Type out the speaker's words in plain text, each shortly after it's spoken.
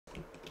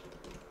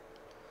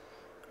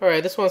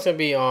Alright, this one's going to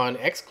be on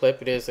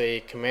xclip. It is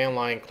a command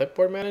line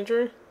clipboard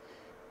manager.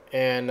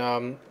 And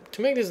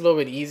to make this a little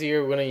bit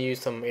easier, we're going to use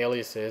some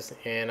aliases.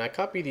 And I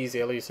copied these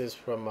aliases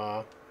from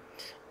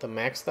the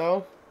Mac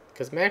style.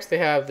 Because Macs, they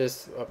have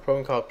this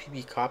program called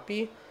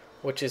pbcopy,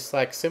 which is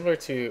like similar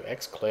to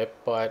xclip,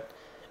 but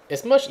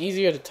it's much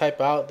easier to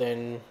type out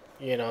than,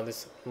 you know,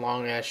 this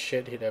long ass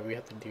shit here that we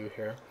have to do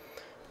here.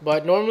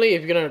 But normally,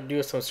 if you're going to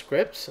do some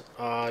scripts,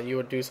 you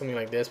would do something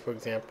like this. For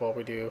example,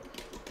 we do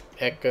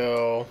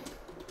echo...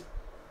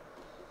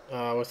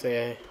 we'll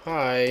say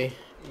hi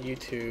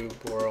YouTube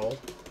world,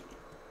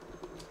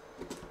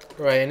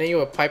 right? And then you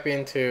would pipe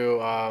into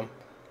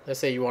let's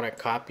say you want to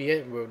copy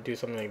it. We'll do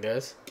something like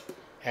this: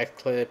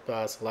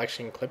 xclip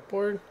selection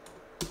clipboard,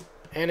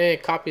 and then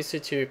it copies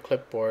it to your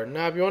clipboard.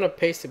 Now if you want to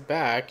paste it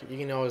back, you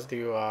can always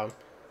do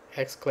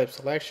xclip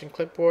selection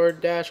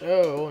clipboard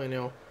 -o, and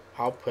it'll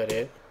output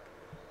it,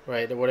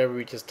 right? Whatever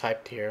we just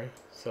typed here.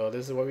 So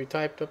this is what we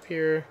typed up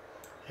here,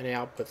 and it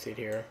outputs it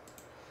here.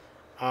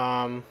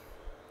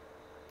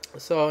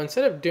 So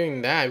instead of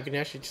doing that, we can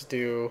actually just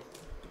do,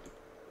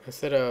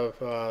 instead of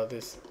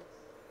this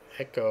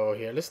echo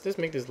here, let's just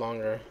make this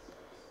longer.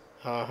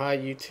 Hi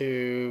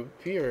YouTube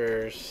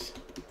viewers.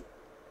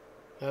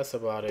 That's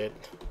about it.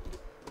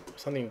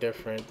 Something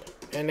different.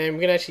 And then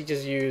we can actually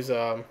just use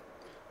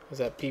is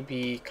that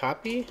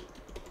pbcopy,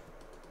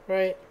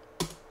 right?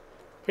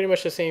 Pretty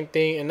much the same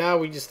thing. And now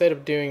we just, instead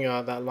of doing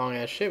that long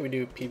ass shit, we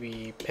do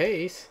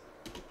pbpaste.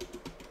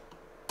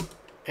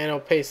 And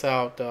it'll paste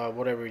out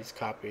whatever he's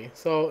copy.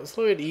 So it's a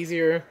little bit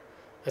easier,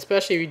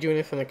 especially if you're doing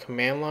it from the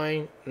command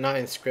line, not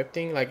in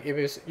scripting. Like if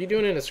you're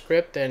doing it in a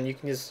script, then you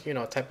can just, you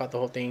know, type out the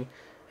whole thing,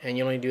 and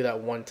you only do that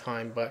one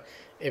time. But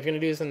if you're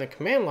gonna do this in the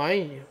command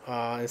line,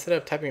 instead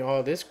of typing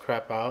all this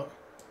crap out,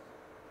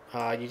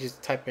 you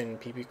just type in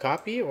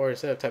pbcopy, or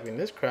instead of typing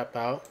this crap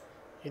out,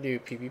 you do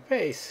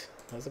pbpaste.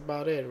 That's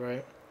about it,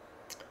 right?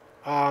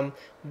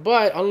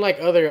 But unlike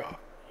other,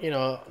 you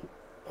know,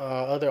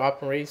 other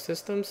operating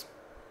systems,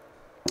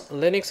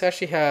 Linux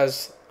actually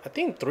has, I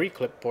think, 3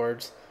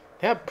 clipboards.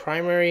 They have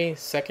primary,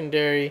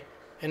 secondary,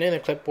 and then the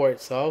clipboard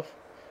itself.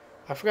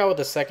 I forgot what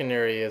the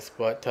secondary is,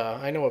 but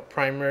I know what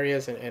primary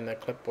is in the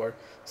clipboard.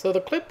 So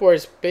the clipboard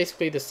is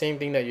basically the same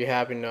thing that you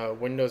have in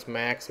Windows,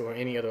 Macs, or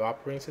any other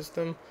operating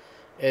system.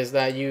 Is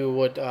that you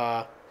would,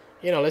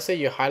 you know, let's say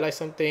you highlight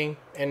something,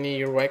 and then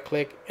you right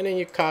click, and then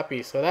you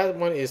copy. So that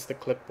one is the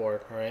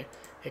clipboard, right?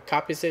 It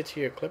copies it to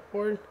your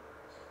clipboard.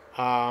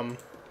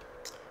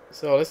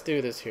 So let's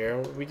do this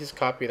here. We just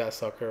copy that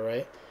sucker,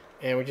 right?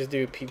 And we just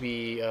do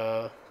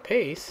pb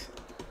paste,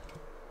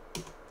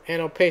 and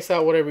it'll paste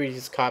out whatever you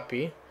just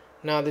copy.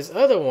 Now this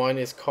other one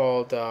is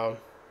called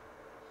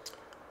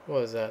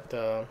what is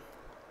that?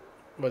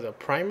 Was it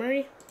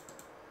primary?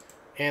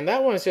 And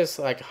that one's just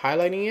like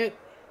highlighting it,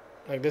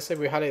 like this. If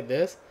we highlight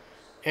this,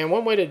 and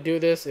one way to do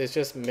this is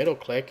just middle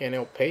click, and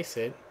it'll paste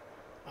it.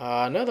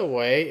 Another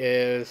way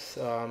is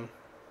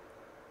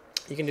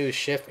you can do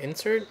shift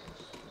insert.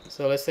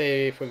 So let's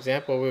say, for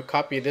example, we'll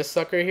copy this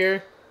sucker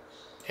here,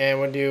 and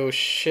we'll do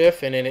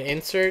shift and then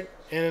insert,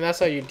 and then that's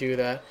how you do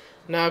that.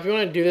 Now if you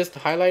want to do this, the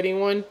highlighting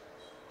one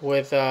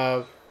with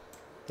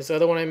this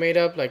other one I made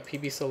up, like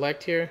pb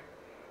select here,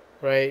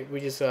 right? We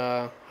just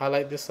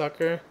highlight this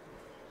sucker,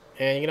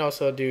 and you can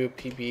also do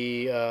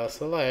pb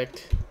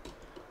select,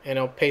 and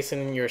it'll paste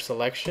in your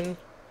selection.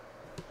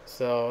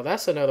 So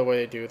that's another way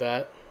to do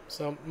that.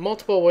 So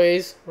multiple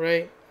ways,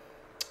 right?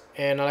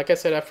 And like I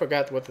said, I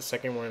forgot what the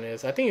second one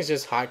is. I think it's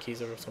just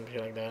hotkeys or something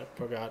like that.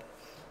 Forgot.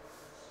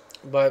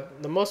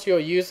 But the most you'll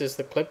use is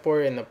the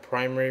clipboard and the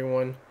primary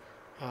one,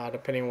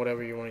 depending on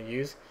whatever you want to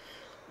use.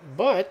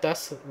 But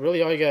that's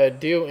really all you gotta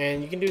do.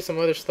 And you can do some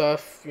other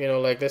stuff. You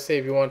know, like let's say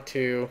if you want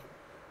to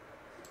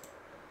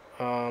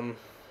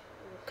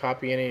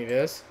copy any of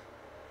this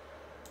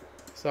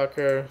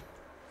sucker,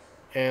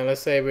 and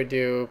let's say we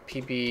do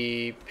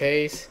pb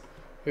paste.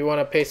 We want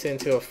to paste it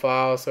into a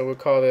file, so we'll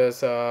call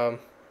this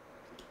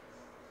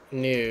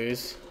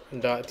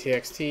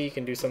news.txt. You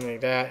can do something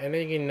like that, and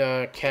then you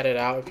can cat it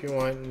out if you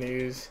want,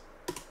 news.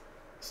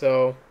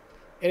 So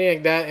anything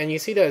like that, and you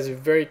see that it's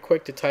very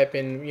quick to type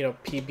in, you know,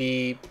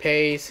 pb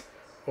paste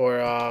or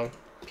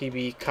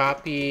pb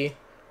copy,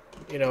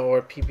 you know,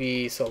 or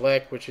pb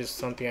select, which is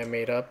something I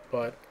made up,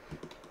 but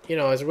you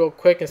know, it's real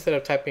quick instead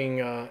of typing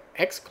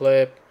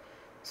xclip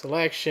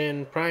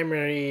selection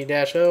primary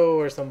 -o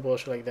or some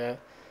bullshit like that.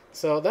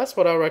 So that's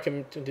what I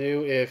recommend to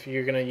do if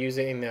you're gonna use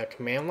it in the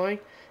command line.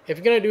 If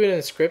you're going to do it in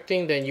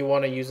scripting, then you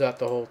want to use out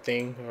the whole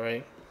thing,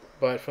 right?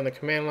 But from the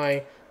command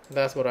line,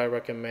 that's what I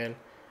recommend.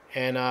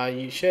 And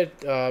you should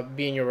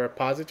be in your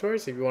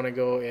repositories if you want to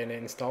go and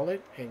install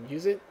it and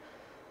use it.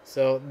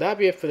 So that'd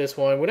be it for this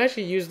one. We'd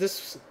actually use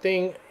this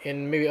thing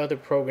in maybe other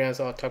programs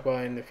I'll talk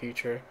about in the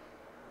future.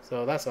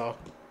 So that's all.